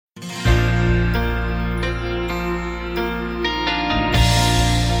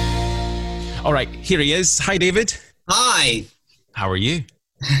All right, here he is. Hi, David. Hi. How are you?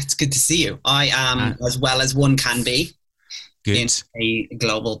 It's good to see you. I am as well as one can be in a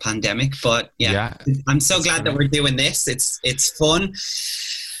global pandemic. But yeah. I'm so glad that we're doing this. It's fun.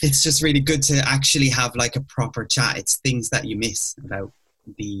 It's just really good to actually have like a proper chat. It's things that you miss about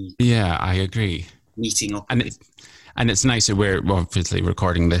the I agree. Meeting up. And it's nice that we're obviously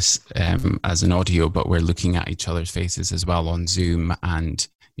recording this as an audio, but we're looking at each other's faces as well on Zoom. And,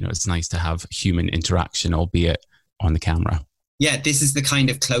 you know, it's nice to have human interaction, albeit on the camera. Yeah, this is the kind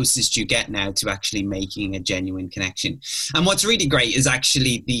of closest you get now to actually making a genuine connection. And what's really great is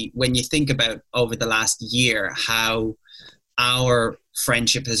actually when you think about over the last year, how our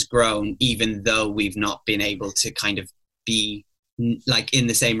friendship has grown, even though we've not been able to kind of be like in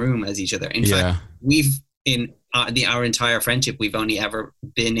the same room as each other. In fact, in our entire friendship, we've only ever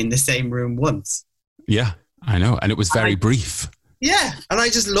been in the same room once. Yeah, I know. And it was very brief. Yeah. And I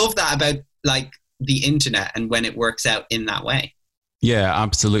just love that about like the internet and when it works out in that way. Yeah,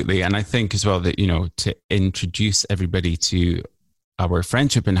 absolutely. And I think as well that, you know, to introduce everybody to our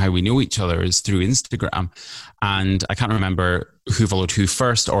friendship and how we know each other is through Instagram. And I can't remember who followed who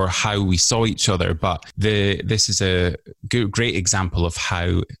first or how we saw each other, but this is a great example of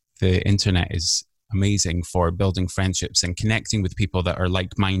how the internet is amazing for building friendships and connecting with people that are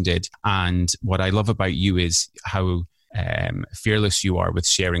like-minded. And what I love about you is how fearless you are with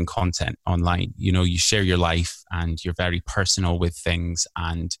sharing content online. You know, you share your life and you're very personal with things,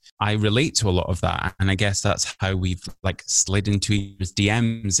 and I relate to a lot of that. And I guess that's how we've like slid into each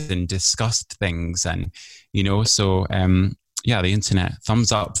DMs and discussed things. And you know, so the internet,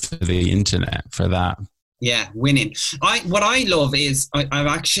 thumbs up for the internet for that. Yeah, winning. What I love is I've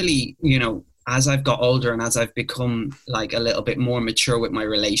actually, you know, as I've got older and as I've become like a little bit more mature with my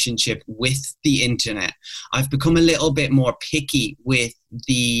relationship with the internet, I've become a little bit more picky with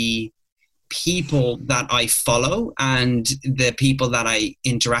the people that I follow and the people that I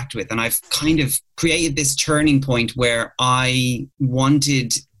interact with. And I've kind of created this turning point where I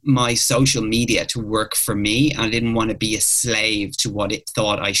wanted my social media to work for me. I didn't want to be a slave to what it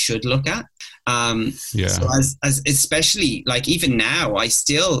thought I should look at. So as especially like even now, I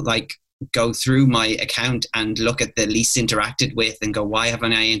still like go through my account and look at the least interacted with and go, why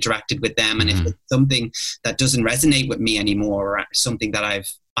haven't I interacted with them? And if it's something that doesn't resonate with me anymore, or something that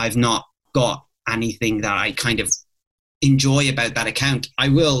I've not got anything that I kind of enjoy about that account, I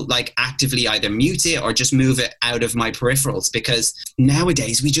will like actively either mute it or just move it out of my peripherals, because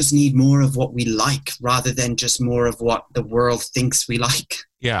nowadays we just need more of what we like rather than just more of what the world thinks we like.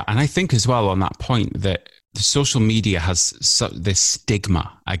 Yeah. And I think as well on that point that the social media has this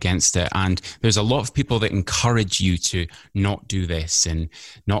stigma against it. And there's a lot of people that encourage you to not do this and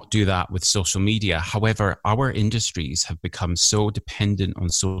not do that with social media. However, our industries have become so dependent on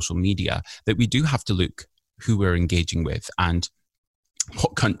social media that we do have to look who we're engaging with and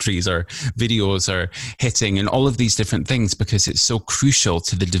what countries or videos are hitting and all of these different things, because it's so crucial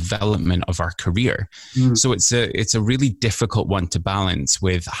to the development of our career. So it's a really difficult one to balance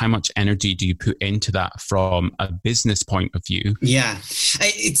with how much energy do you put into that from a business point of view. Yeah,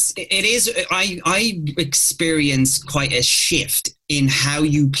 it is. I experience quite a shift in how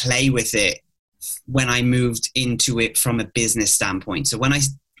you play with it when I moved into it from a business standpoint. So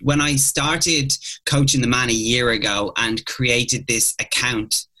when I started Coaching the Man a year ago and created this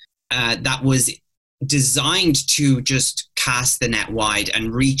account that was designed to just cast the net wide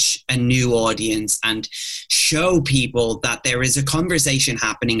and reach a new audience and show people that there is a conversation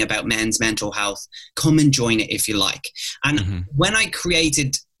happening about men's mental health. Come and join it if you like. And when I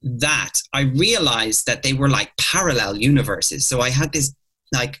created that, I realized that they were like parallel universes. So I had this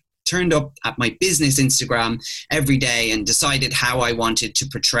like turned up at my business Instagram every day and decided how I wanted to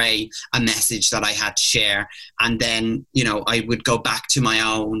portray a message that I had to share. And then, you know, I would go back to my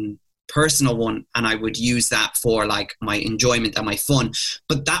own personal one and I would use that for like my enjoyment and my fun.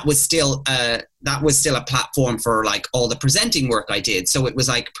 But that was still a platform for like all the presenting work I did. So it was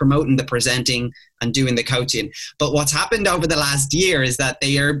like promoting the presenting and doing the coaching. But what's happened over the last year is that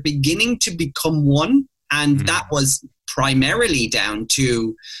they are beginning to become one. And that was primarily down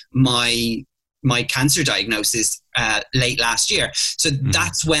to my cancer diagnosis late last year. So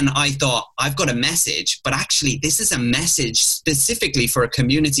that's when I thought, I've got a message, but actually this is a message specifically for a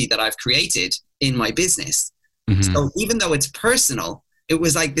community that I've created in my business. So even though it's personal, it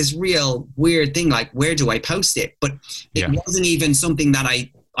was like this real weird thing, like where do I post it? But it wasn't even something that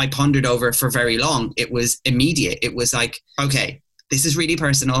I pondered over for very long. It was immediate. It was like, okay, this is really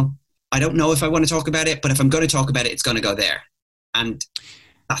personal. I don't know if I want to talk about it, but if I'm going to talk about it, it's going to go there. And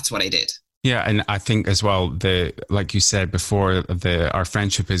that's what I did. Yeah, and I think as well, like you said before, our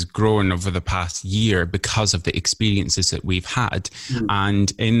friendship has grown over the past year because of the experiences that we've had. Mm.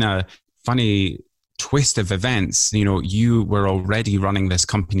 And in a funny twist of events, you were already running this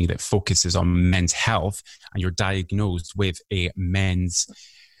company that focuses on men's health, and you're diagnosed with a men's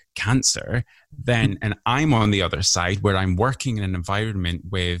cancer. Then, and I'm on the other side where I'm working in an environment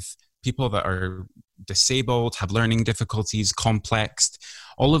with people that are disabled, have learning difficulties, complex,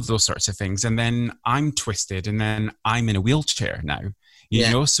 all of those sorts of things. And then I'm twisted, and then I'm in a wheelchair now,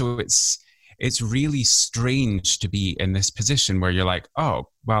 so it's really strange to be in this position where you're like, oh,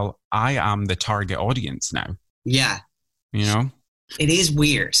 well, I am the target audience now. Yeah. It is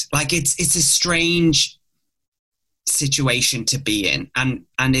weird. Like it's a strange situation to be in. And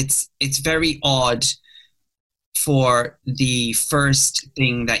it's very odd for the first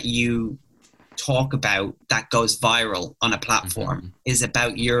thing that you talk about that goes viral on a platform is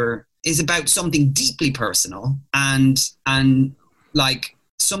about something deeply personal and like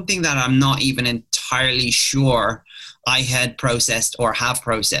something that I'm not even entirely sure I had processed or have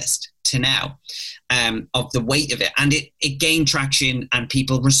processed to now, of the weight of it. And it gained traction and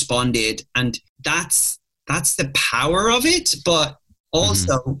people responded, and that's the power of it. But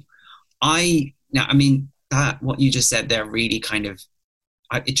also that what you just said there really kind of,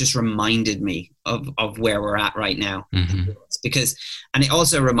 it just reminded me of where we're at right now, because, and it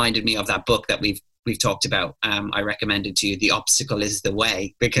also reminded me of that book that we've talked about. I recommended to you, The Obstacle is the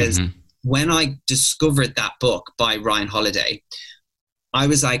Way, because when I discovered that book by Ryan Holiday, I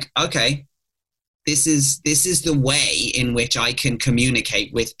was like, okay, this is the way in which I can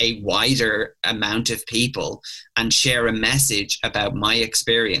communicate with a wider amount of people and share a message about my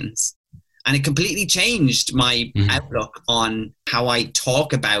experience. And it completely changed my outlook on how I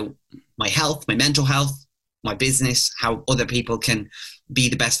talk about my health, my mental health, my business, how other people can be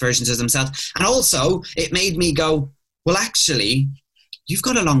the best versions of themselves. And also it made me go, well, actually, you've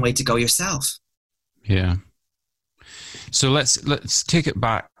got a long way to go yourself. Yeah. So let's take it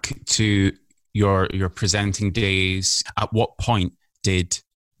back to your presenting days. At what point did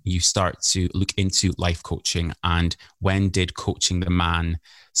you start to look into life coaching, and when did Coaching the Man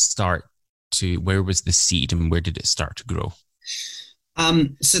start to, where was the seed and where did it start to grow?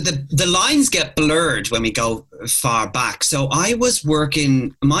 So the lines get blurred when we go far back. So I was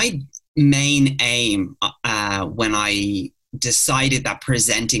working, my main aim when I decided that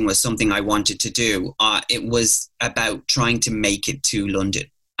presenting was something I wanted to do, it was about trying to make it to London.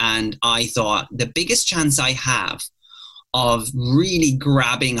 And I thought the biggest chance I have of really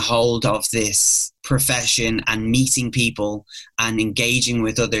grabbing hold of this profession and meeting people and engaging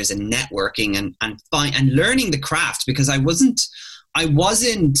with others and networking and learning the craft, because I wasn't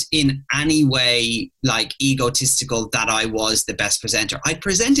in any way like egotistical that I was the best presenter. I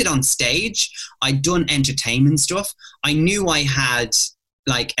presented on stage. I'd done entertainment stuff. I knew I had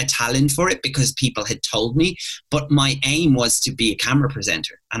like a talent for it because people had told me, but my aim was to be a camera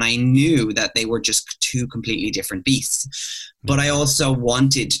presenter. And I knew that they were just two completely different beasts. But I also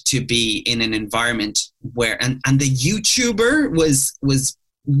wanted to be in an environment where, and the YouTuber was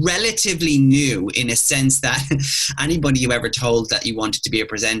relatively new, in a sense that anybody you ever told that you wanted to be a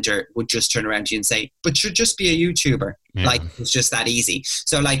presenter would just turn around to you and say, but you'll just be a YouTuber. Yeah. Like, it's just that easy.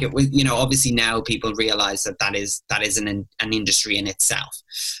 So like it was, obviously now people realize that is an industry in itself.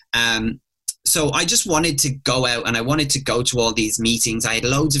 So I just wanted to go out and I wanted to go to all these meetings. I had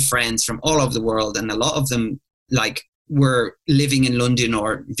loads of friends from all over the world, and a lot of them like were living in London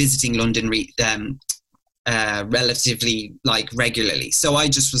or visiting London relatively like regularly. So I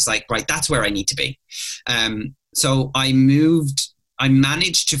just was like, right, that's where I need to be. So I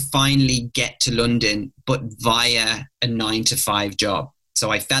managed to finally get to London, but via a 9-to-5 job. So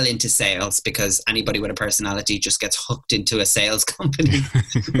I fell into sales, because anybody with a personality just gets hooked into a sales company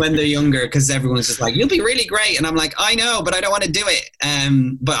when they're younger, because everyone's just like, you'll be really great. And I'm like, I know, but I don't want to do it.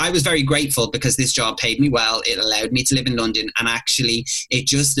 But I was very grateful because this job paid me well. It allowed me to live in London. And actually, it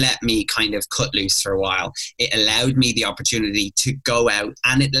just let me kind of cut loose for a while. It allowed me the opportunity to go out,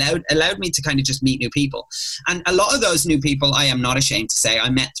 and it allowed me to kind of just meet new people. And a lot of those new people, I am not ashamed to say,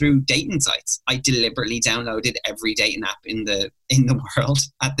 I met through dating sites. I deliberately downloaded every dating app in the world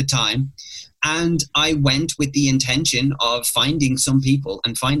at the time, and I went with the intention of finding some people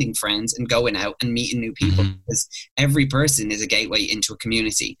and finding friends and going out and meeting new people, because every person is a gateway into a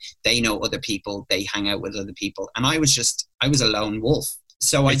community. They know other people, they hang out with other people, and I was a lone wolf.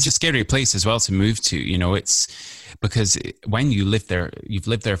 So it's a scary place as well to move to. It's because when you live there, you've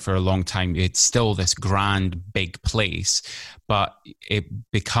lived there for a long time. It's still this grand, big place, but it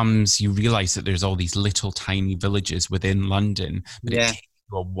becomes, you realize that there's all these little tiny villages within London, but it takes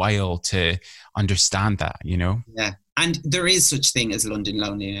you a while to understand that, you know? Yeah. And there is such thing as London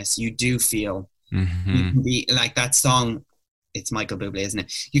loneliness. You do feel, Mm-hmm. you can be like that song, it's Michael Bublé, isn't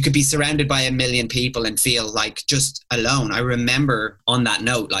it? You could be surrounded by a million people and feel like just alone. I remember on that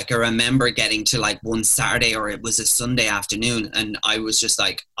note, like I remember getting to like one Saturday, or it was a Sunday afternoon, and I was just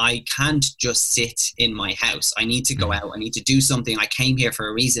like, I can't just sit in my house. I need to go out. I need to do something. I came here for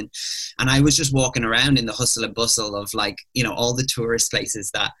a reason. And I was just walking around in the hustle and bustle of like, you know, all the tourist places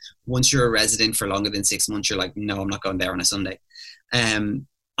that once you're a resident for longer than 6 months, you're like, no, I'm not going there on a Sunday.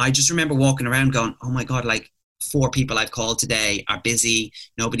 I just remember walking around going, oh my God, like, 4 people I've called today are busy.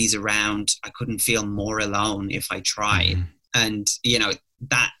 Nobody's around. I couldn't feel more alone if I tried. Mm-hmm. And, you know,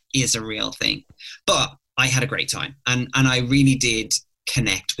 that is a real thing. But I had a great time. And I really did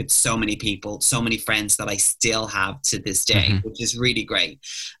connect with so many people, so many friends that I still have to this day, Mm-hmm. which is really great.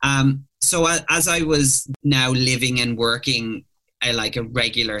 So as I was now living and working like a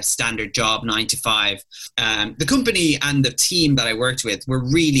regular standard job, 9 to 5. The company and the team that I worked with were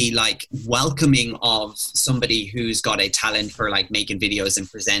really like welcoming of somebody who's got a talent for like making videos and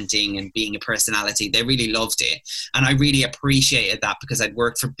presenting and being a personality. They really loved it. And I really appreciated that, because I'd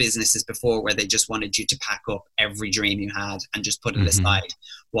worked for businesses before where they just wanted you to pack up every dream you had and just put it aside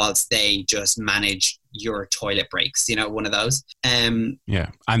whilst they just manage your toilet breaks, you know, one of those. Yeah.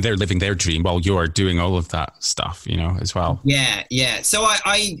 And they're living their dream while you're doing all of that stuff, you know, as well. Yeah. Yeah. So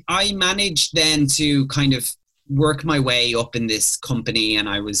I managed then to kind of work my way up in this company, and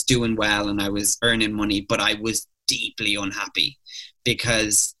I was doing well and I was earning money, but I was deeply unhappy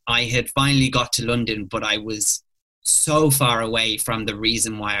because I had finally got to London, but I was so far away from the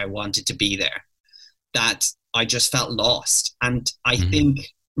reason why I wanted to be there that I just felt lost. And I think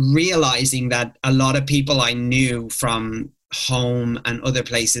realizing that a lot of people I knew from home and other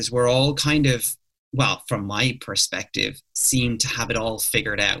places were all kind of, well, from my perspective, seemed to have it all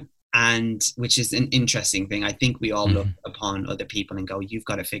figured out. And which is an interesting thing. I think we all look upon other people and go, you've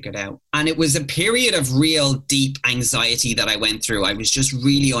got to figure it out. And it was a period of real deep anxiety that I went through. I was just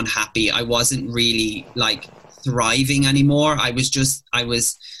really unhappy. I wasn't really like thriving anymore. I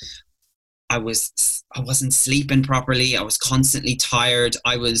wasn't sleeping properly. I was constantly tired.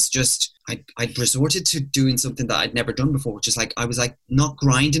 I resorted to doing something that I'd never done before, which is like, I was like not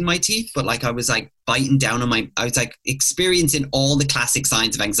grinding my teeth, but like I was like biting down on I was like experiencing all the classic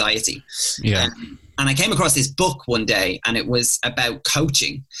signs of anxiety. Yeah. And I came across this book one day, and it was about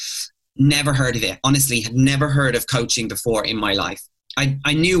coaching. Never heard of it. Honestly, had never heard of coaching before in my life.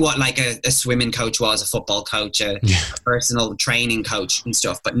 I knew what like a swimming coach was, a football coach, a personal training coach and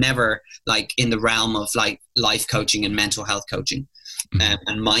stuff, but never like in the realm of like life coaching and mental health coaching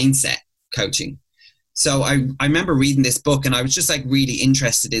and mindset coaching. So I remember reading this book, and I was just like really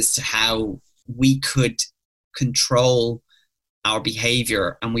interested as to how we could control our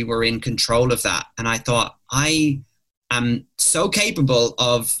behavior, and we were in control of that. And I thought, I am so capable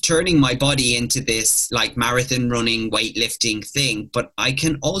of turning my body into this like marathon running, weightlifting thing, but I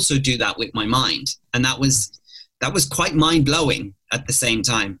can also do that with my mind. And that was quite mind blowing at the same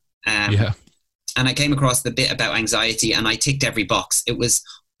time. And I came across the bit about anxiety, and I ticked every box. It was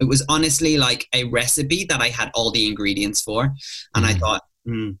honestly like a recipe that I had all the ingredients for. And I thought,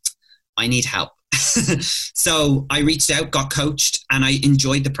 I need help. So I reached out, got coached, and I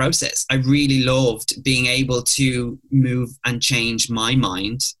enjoyed the process. I really loved being able to move and change my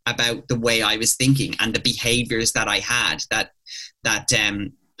mind about the way I was thinking and the behaviors that I had that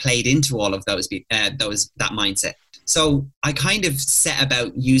played into all of that mindset. So I kind of set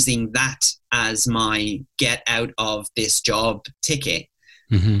about using that as my get out of this job ticket.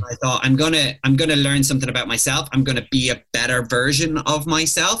 I thought, I'm gonna learn something about myself. I'm gonna be a better version of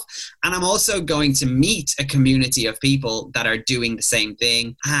myself, and I'm also going to meet a community of people that are doing the same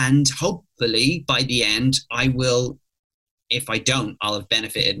thing. And hopefully, by the end, I will. If I don't, I'll have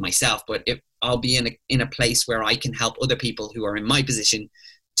benefited myself. But if I'll be in a place where I can help other people who are in my position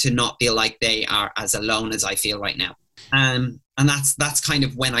to not feel like they are as alone as I feel right now. And that's kind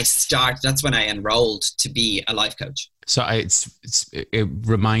of when I started. That's when I enrolled to be a life coach. So it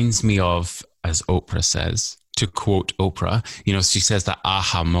reminds me of, as Oprah says, to quote Oprah, you know, she says that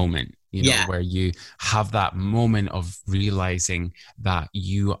aha moment, you know, where you have that moment of realizing that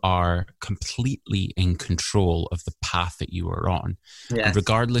you are completely in control of the path that you are on. Yes. And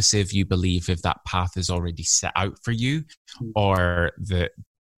regardless if you believe if that path is already set out for you or the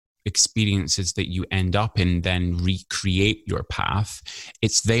experiences that you end up in then recreate your path,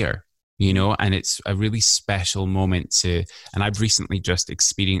 it's there. You know, and it's a really special moment and I've recently just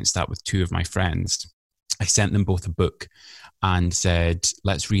experienced that with 2 of my friends. I sent them both a book and said,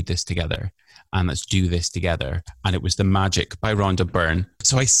 let's read this together. and let's do this together. And it was The Magic by Rhonda Byrne.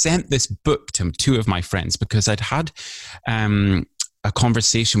 So I sent this book to two of my friends because I'd had a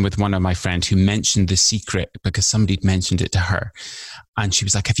conversation with one of my friends who mentioned The Secret because somebody'd mentioned it to her. And she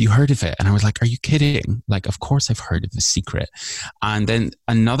was like, have you heard of it? And I was like, are you kidding? Like, of course I've heard of The Secret. And then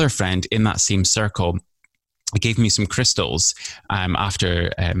another friend in that same circle gave me some crystals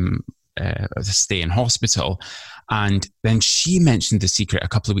after a stay in hospital. And then she mentioned The Secret a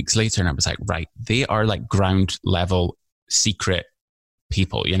couple of weeks later. And I was like, right, they are like ground level secret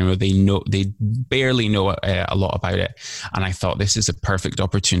people, you know, they barely know a lot about it. And I thought this is a perfect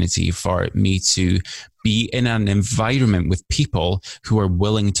opportunity for me to be in an environment with people who are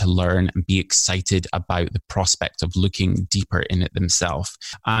willing to learn and be excited about the prospect of looking deeper in it themselves.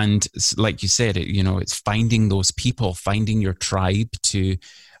 And like you said, you know, it's finding those people, finding your tribe to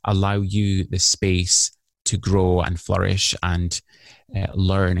allow you the space to grow and flourish and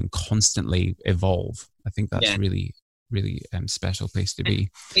learn and constantly evolve. I think that's really special place to be.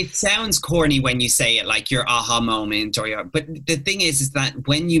 It sounds corny when you say it, like your aha moment but the thing is that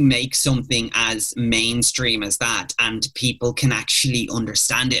when you make something as mainstream as that and people can actually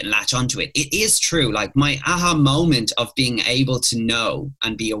understand it and latch onto it, it is true. Like my aha moment of being able to know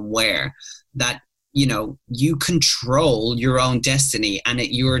and be aware that, you know, you control your own destiny and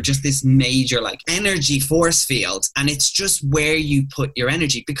you're just this major like energy force field, and it's just where you put your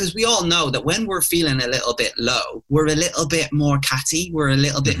energy, because we all know that when we're feeling a little bit low, we're a little bit more catty, we're a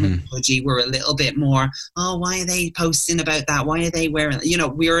little bit more pudgy, we're a little bit more, oh, why are they posting about that? Why are they wearing, you know,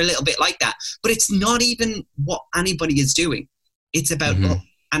 we're a little bit like that. But it's not even what anybody is doing. It's about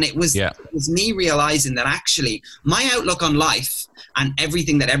and it was me realizing that actually my outlook on life and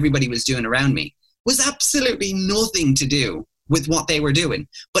everything that everybody was doing around me was absolutely nothing to do with what they were doing,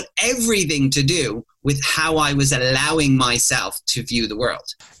 but everything to do with how I was allowing myself to view the world.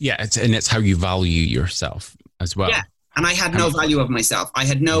 Yeah, it's how you value yourself as well. Yeah, and I had no value of myself. I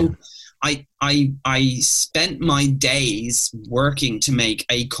had no... I spent my days working to make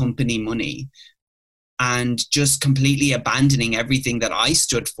a company money and just completely abandoning everything that I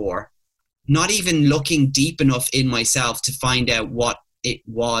stood for, not even looking deep enough in myself to find out what it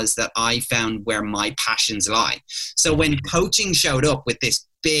was that I found where my passions lie. So when coaching showed up with this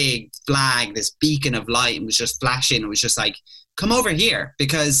big flag, this beacon of light, and was just flashing, it was just like, come over here,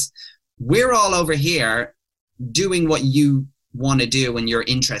 because we're all over here doing what you want to do and you're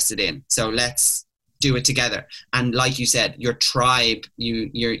interested in. So let's do it together. And like you said, your tribe,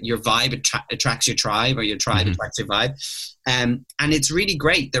 your vibe attracts your tribe, or your tribe attracts your vibe. And it's really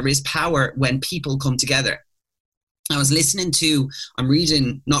great. There is power when people come together. I was listening to, I'm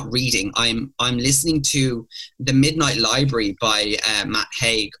listening to The Midnight Library by Matt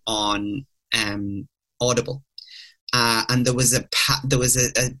Haig on Audible. And there was a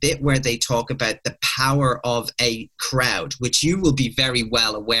bit where they talk about the power of a crowd, which you will be very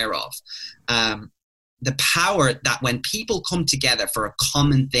well aware of. The power that when people come together for a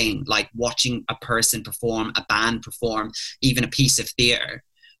common thing, like watching a person perform, a band perform, even a piece of theater,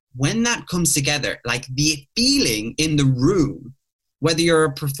 when that comes together, like the feeling in the room, whether you're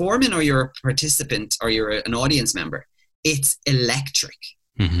a performer or you're a participant or you're an audience member, it's electric.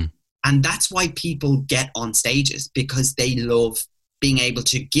 And that's why people get on stages, because they love being able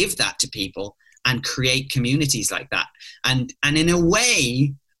to give that to people and create communities like that. And in a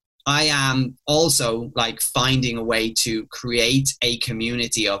way, I am also like finding a way to create a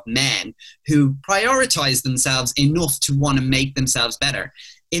community of men who prioritize themselves enough to want to make themselves better.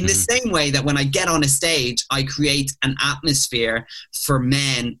 In the same way that when I get on a stage, I create an atmosphere for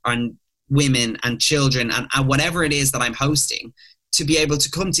men and women and children and whatever it is that I'm hosting to be able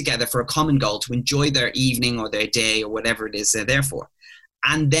to come together for a common goal, to enjoy their evening or their day or whatever it is they're there for.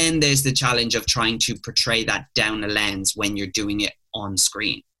 And then there's the challenge of trying to portray that down a lens when you're doing it on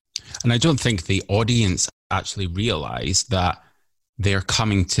screen. And I don't think the audience actually realize that they're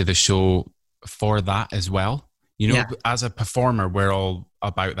coming to the show for that as well. You know, as a performer, we're all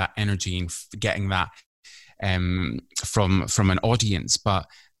about that energy and getting that from an audience, but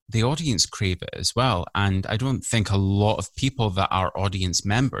the audience crave it as well. And I don't think a lot of people that are audience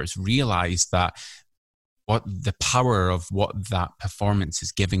members realize that what the power of what that performance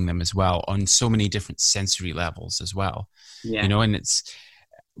is giving them as well, on so many different sensory levels as well. You know, and it's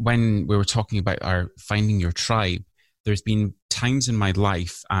when we were talking about our finding your tribe, there's been times in my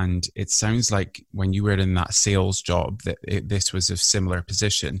life, and it sounds like when you were in that sales job that this was a similar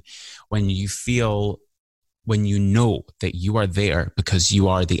position, when you know that you are there because you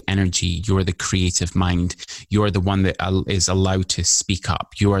are the energy, you're the creative mind, you're the one that is allowed to speak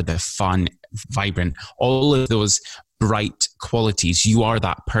up, you are the fun vibrant, all of those bright qualities. You are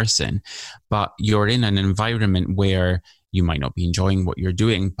that person, but you're in an environment where you might not be enjoying what you're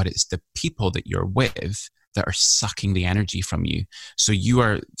doing, but it's the people that you're with that are sucking the energy from you. So you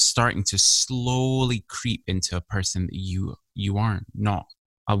are starting to slowly creep into a person that you are not.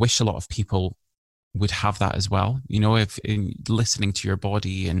 I wish a lot of people would have that as well. You know, if in listening to your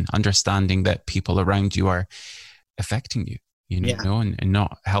body and understanding that people around you are affecting you, you know, and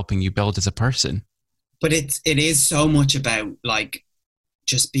not helping you build as a person. But it is so much about like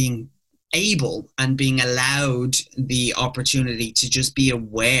just being able and being allowed the opportunity to just be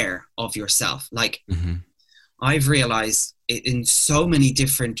aware of yourself. Like I've realized it in so many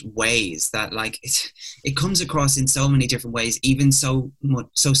different ways that like it comes across in so many different ways, even so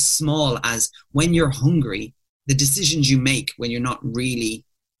small as when you're hungry, the decisions you make when you're not really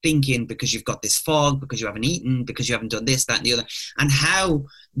thinking because you've got this fog, because you haven't eaten, because you haven't done this, that, and the other, and how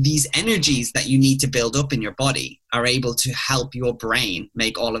these energies that you need to build up in your body are able to help your brain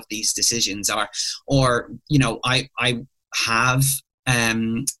make all of these decisions. Or you know, I have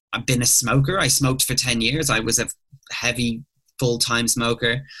I've been a smoker. I smoked for 10 years. I was a heavy full-time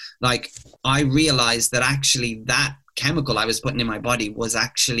smoker. Like I realized that actually that chemical I was putting in my body was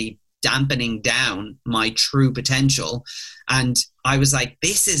actually dampening down my true potential. And I was like,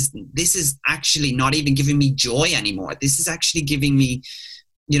 this is actually not even giving me joy anymore. This is actually giving me,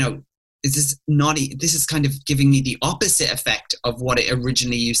 you know, this is kind of giving me the opposite effect of what it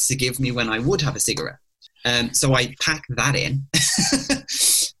originally used to give me when I would have a cigarette. So I packed that in.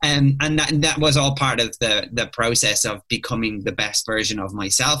 And that was all part of the process of becoming the best version of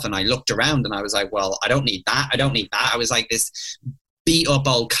myself. And I looked around and I was like, well, I don't need that. I don't need that. I was like this beat up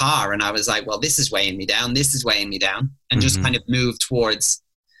old car. And I was like, well, this is weighing me down. This is weighing me down. And just kind of move towards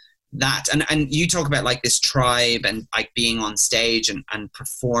that. And you talk about like this tribe and like being on stage and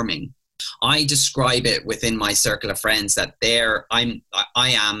performing. I describe it within my circle of friends that I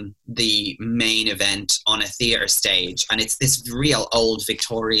am the main event on a theatre stage, and it's this real old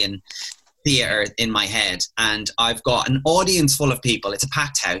Victorian theatre in my head, and I've got an audience full of people. It's a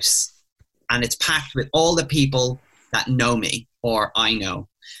packed house, and it's packed with all the people that know me or I know.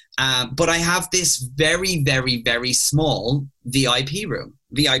 But I have this very, very, very small VIP room,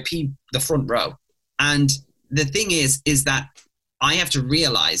 VIP, the front row. And the thing is that I have to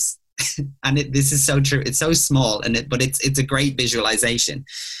realize, and this is so true, it's so small, but it's a great visualization.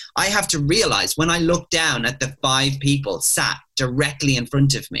 I have to realize when I look down at the 5 people sat directly in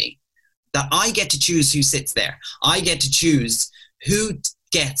front of me, that I get to choose who sits there. I get to choose who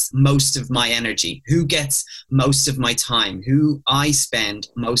gets most of my energy, who gets most of my time, who I spend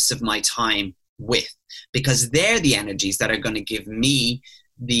most of my time with, because they're the energies that are going to give me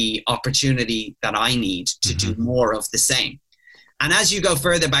the opportunity that I need to do more of the same. And as you go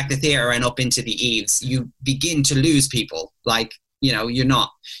further back the theater and up into the eaves, you begin to lose people. Like, you know, you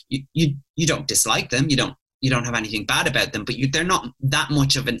don't dislike them. You don't have anything bad about them, but they're not that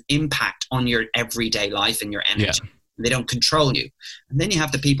much of an impact on your everyday life and your energy. Yeah. They don't control you. And then you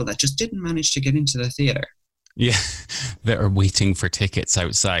have the people that just didn't manage to get into the theater. Yeah. That are waiting for tickets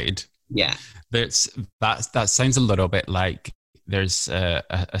outside. Yeah. That sounds a little bit like there's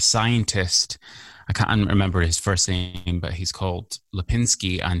a scientist, I can't remember his first name, but he's called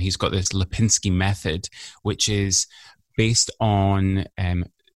Lipinski, and he's got this Lipinski method, which is based on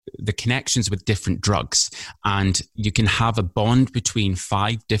the connections with different drugs. And you can have a bond between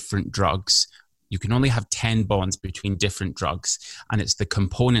 5 different drugs. You can only have 10 bonds between different drugs. And it's the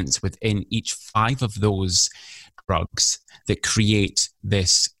components within each 5 of those drugs that create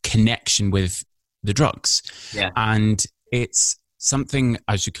this connection with the drugs. Yeah. And it's something,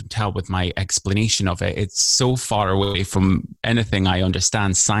 as you can tell with my explanation of it, it's so far away from anything I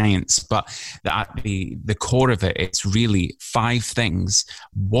understand science, but at the core of it, it's really 5 things.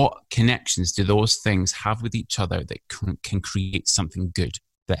 What connections do those things have with each other that can create something good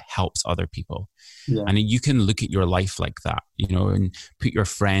that helps other people? Yeah. And you can look at your life like that, you know, and put your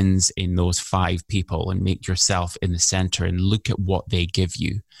friends in those 5 people and make yourself in the center and look at what they give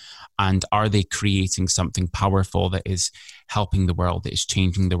you. And are they creating something powerful that is helping the world, that is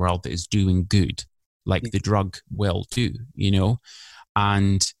changing the world, that is doing good, like the drug will do, you know?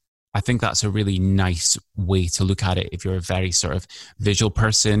 And I think that's a really nice way to look at it. If you're a very sort of visual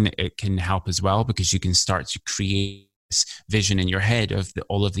person, it can help as well, because you can start to create this vision in your head of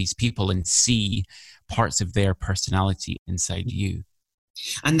all of these people and see parts of their personality inside you.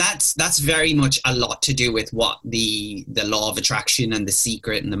 And that's very much a lot to do with what the law of attraction and The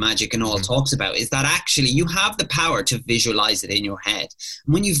Secret and the magic and all talks about, is that actually you have the power to visualize it in your head.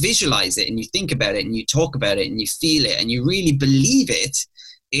 And when you visualize it and you think about it and you talk about it and you feel it and you really believe it,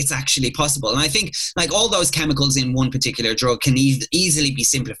 it's actually possible. And I think like all those chemicals in one particular drug can easily be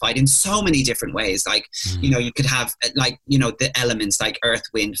simplified in so many different ways. Like, you know, you could have like, you know, the elements like earth,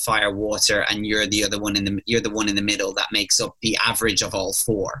 wind, fire, water, and you're the one in the middle that makes up the average of all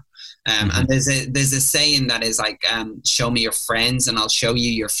four. And there's a saying that is like, show me your friends and I'll show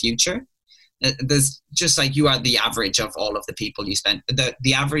you your future. There's just like, you are the average of all of the people you spend,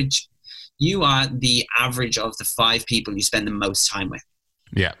 the average, you are the average of the 5 people you spend the most time with.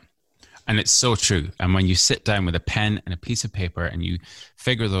 Yeah. And it's so true. And when you sit down with a pen and a piece of paper and you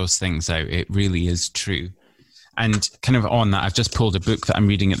figure those things out, it really is true. And kind of on that, I've just pulled a book that I'm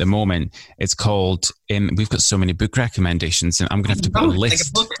reading at the moment. It's called, we've got so many book recommendations, and I'm going to have to put a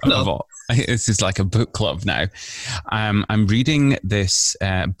list of all. This is like a book club now. I'm reading this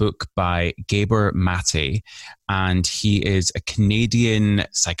book by Gabor Mate, and he is a Canadian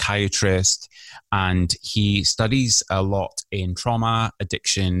psychiatrist, and he studies a lot in trauma,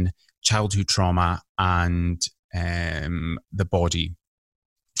 addiction, childhood trauma, and the body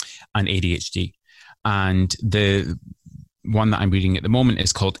and ADHD. And the one that I'm reading at the moment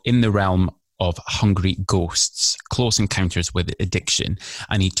is called In the Realm of Hungry Ghosts, Close Encounters with Addiction.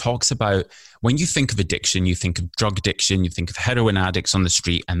 And he talks about, when you think of addiction, you think of drug addiction, you think of heroin addicts on the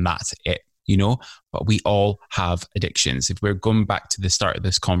street, and that's it, you know? But we all have addictions. If we're going back to the start of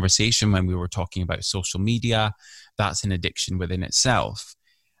this conversation when we were talking about social media, that's an addiction within itself.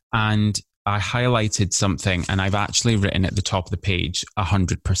 And I highlighted something, and I've actually written at the top of the page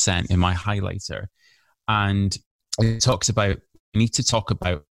 100% in my highlighter. And it talks about, we need to talk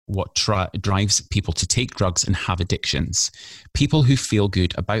about what drives people to take drugs and have addictions. People who feel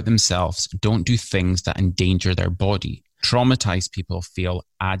good about themselves don't do things that endanger their body. Traumatized people feel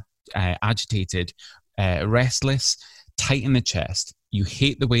agitated, restless, tight in the chest. You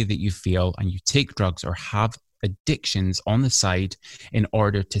hate the way that you feel, and you take drugs or have addictions on the side in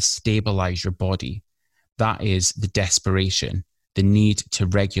order to stabilize your body. That is the desperation, the need to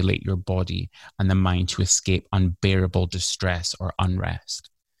regulate your body and the mind to escape unbearable distress or unrest.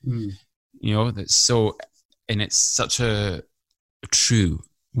 You know, that's so, and it's such a true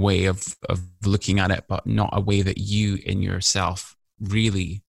way of looking at it, but not a way that you in yourself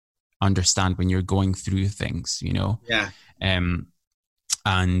really understand when you're going through things, you know? Yeah.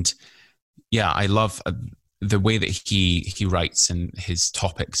 And yeah, I love the way that he writes, and his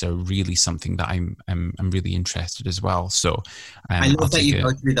topics are really something that I'm really interested as well. So I love that you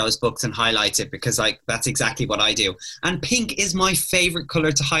go through those books and highlight it, because like that's exactly what I do. And pink is my favorite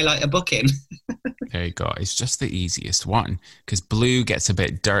color to highlight a book in. There you go. It's just the easiest one, because blue gets a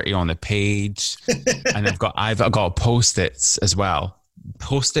bit dirty on the page, and I've got Post-its as well.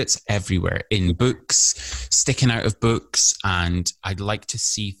 Post-its everywhere, in books, sticking out of books, and I'd like to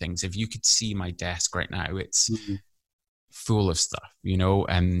see things. If you could see my desk right now, it's full of stuff, you know,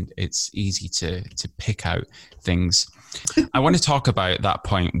 and it's easy to pick out things. I want to talk about that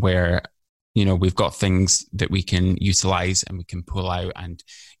point where, you know, we've got things that we can utilize and we can pull out and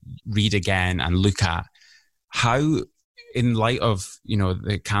read again and look at. How, in light of, you know,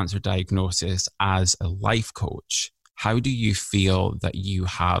 the cancer diagnosis, as a life coach, how do you feel that you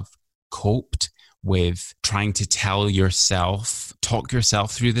have coped with trying to talk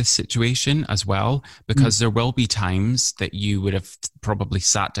yourself through this situation as well? Because there will be times that you would have probably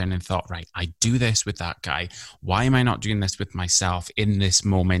sat down and thought, right, I do this with that guy. Why am I not doing this with myself in this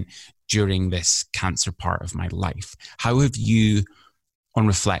moment during this cancer part of my life? How have you, on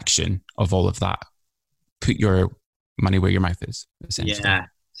reflection of all of that, put your money where your mouth is, essentially? Yeah.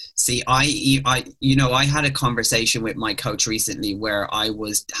 See, I had a conversation with my coach recently where I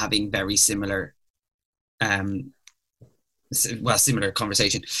was having very similar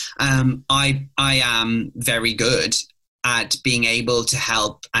conversation. I am very good at being able to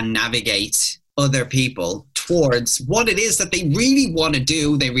help and navigate other people towards what it is that they really want to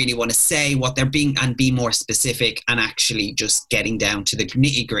do. They really want to say what they're being, and be more specific, and actually just getting down to the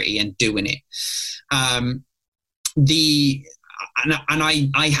nitty gritty and doing it. And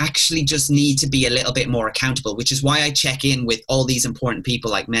I actually just need to be a little bit more accountable, which is why I check in with all these important people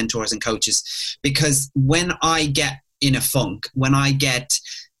like mentors and coaches, because when I get in a funk, when I get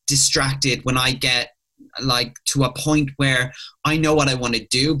distracted, when I get like to a point where I know what I want to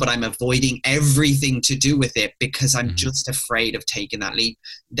do, but I'm avoiding everything to do with it because I'm just afraid of taking that leap,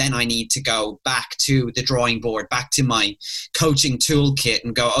 then I need to go back to the drawing board, back to my coaching toolkit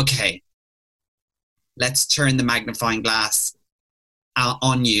and go, okay, let's turn the magnifying glass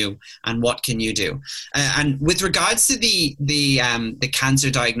on you, and what can you do? And with regards to the cancer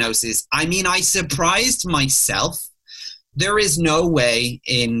diagnosis, I mean, I surprised myself. There is no way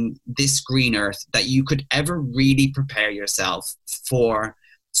in this green earth that you could ever really prepare yourself for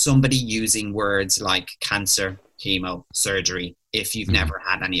somebody using words like cancer, chemo, surgery, if you've never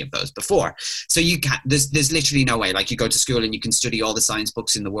had any of those before. So you can't, there's literally no way. Like, you go to school and you can study all the science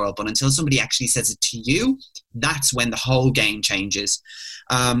books in the world, but until somebody actually says it to you, that's when the whole game changes.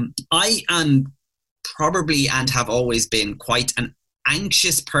 I am probably, and have always been, quite an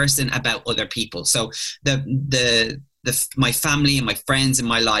anxious person about other people. So my family and my friends in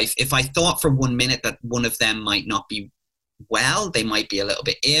my life, if I thought for 1 minute that one of them might not be well, they might be a little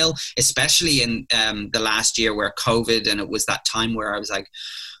bit ill, especially in the last year where COVID, and it was that time where I was like,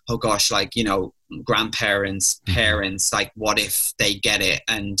 oh gosh, like, you know, grandparents, parents, like, what if they get it?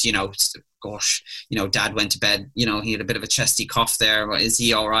 And, you know, gosh, you know, dad went to bed, you know, he had a bit of a chesty cough there. Is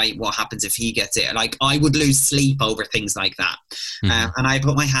he all right? What happens if he gets it? Like, I would lose sleep over things like that. And I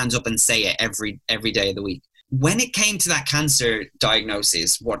put my hands up and say it every day of the week. When it came to that cancer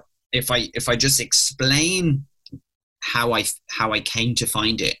diagnosis, what if I just explain how I came to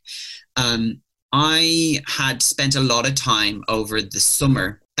find it? I had spent a lot of time over the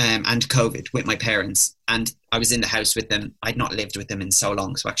summer and COVID with my parents, and I was in the house with them. I'd not lived with them in so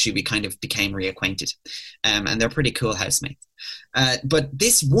long, so actually we kind of became reacquainted, and they're pretty cool housemates. But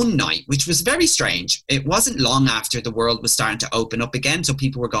this one night, which was very strange, it wasn't long after the world was starting to open up again, so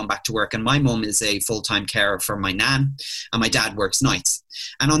people were going back to work, and my mum is a full-time carer for my nan, and my dad works nights.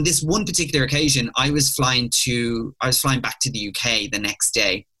 And on this one particular occasion, I was flying back to the UK the next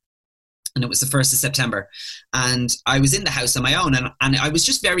day, and it was the 1st of September, and I was in the house on my own, and I was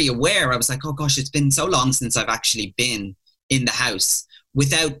just very aware. I was like, oh gosh, it's been so long since I've actually been in the house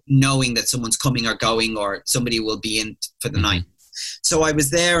without knowing that someone's coming or going, or somebody will be in for the night. So I was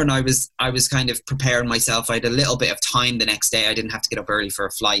there, and I was kind of preparing myself. I had a little bit of time the next day. I didn't have to get up early for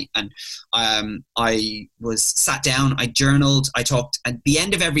a flight. And I was sat down, I journaled, I talked. At the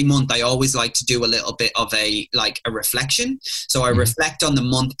end of every month, I always like to do a little bit of a reflection. So I reflect on the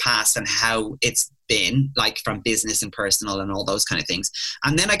month past and how it's been, like, from business and personal and all those kind of things.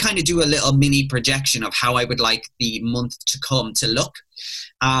 And then I kind of do a little mini projection of how I would like the month to come to look.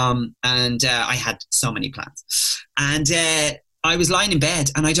 And I had so many plans. And I was lying in bed,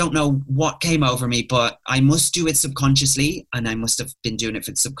 and I don't know what came over me, but I must do it subconsciously, and I must have been doing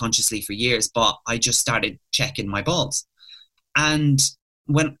it subconsciously for years, but I just started checking my balls. And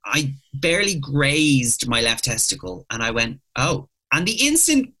when I barely grazed my left testicle, and I went, oh. And the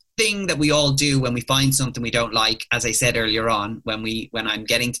instant thing that we all do when we find something we don't like, as I said earlier on, when I'm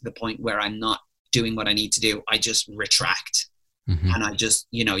getting to the point where I'm not doing what I need to do, I just retract. And I just,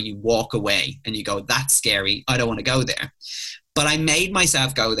 you know, you walk away and you go, that's scary, I don't want to go there. But I made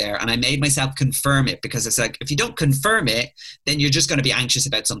myself go there, and I made myself confirm it, because it's like, if you don't confirm it, then you're just going to be anxious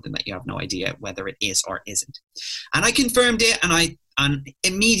about something that you have no idea whether it is or isn't. And I confirmed it, and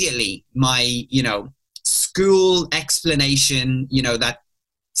immediately my, you know, school explanation, you know, that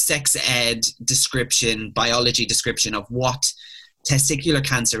sex ed description, biology description of what testicular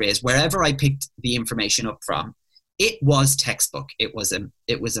cancer is, wherever I picked the information up from, it was textbook. It was a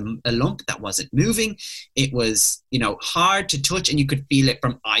lump that wasn't moving. It was, you know, hard to touch, and you could feel it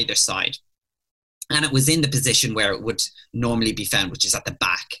from either side. And it was in the position where it would normally be found, which is at the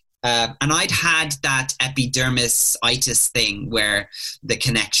back. And I'd had that epidermisitis thing where the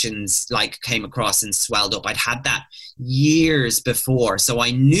connections like came across and swelled up. I'd had that years before, so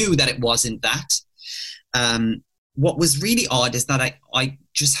I knew that it wasn't that. What was really odd is that I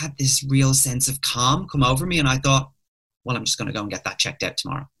just had this real sense of calm come over me, and I thought, well, I'm just going to go and get that checked out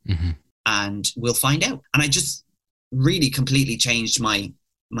tomorrow, and we'll find out. And I just really completely changed my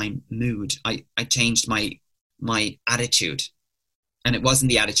mood. I changed my attitude, and it wasn't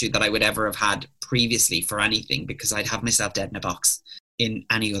the attitude that I would ever have had previously for anything, because I'd have myself dead in a box in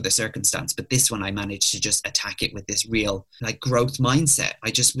any other circumstance. But this one, I managed to just attack it with this real, like, growth mindset.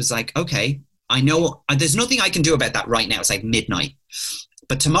 I just was like, okay, I know there's nothing I can do about that right now. It's like midnight.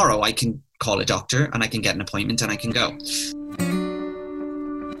 But tomorrow I can call a doctor, and I can get an appointment, and I can go.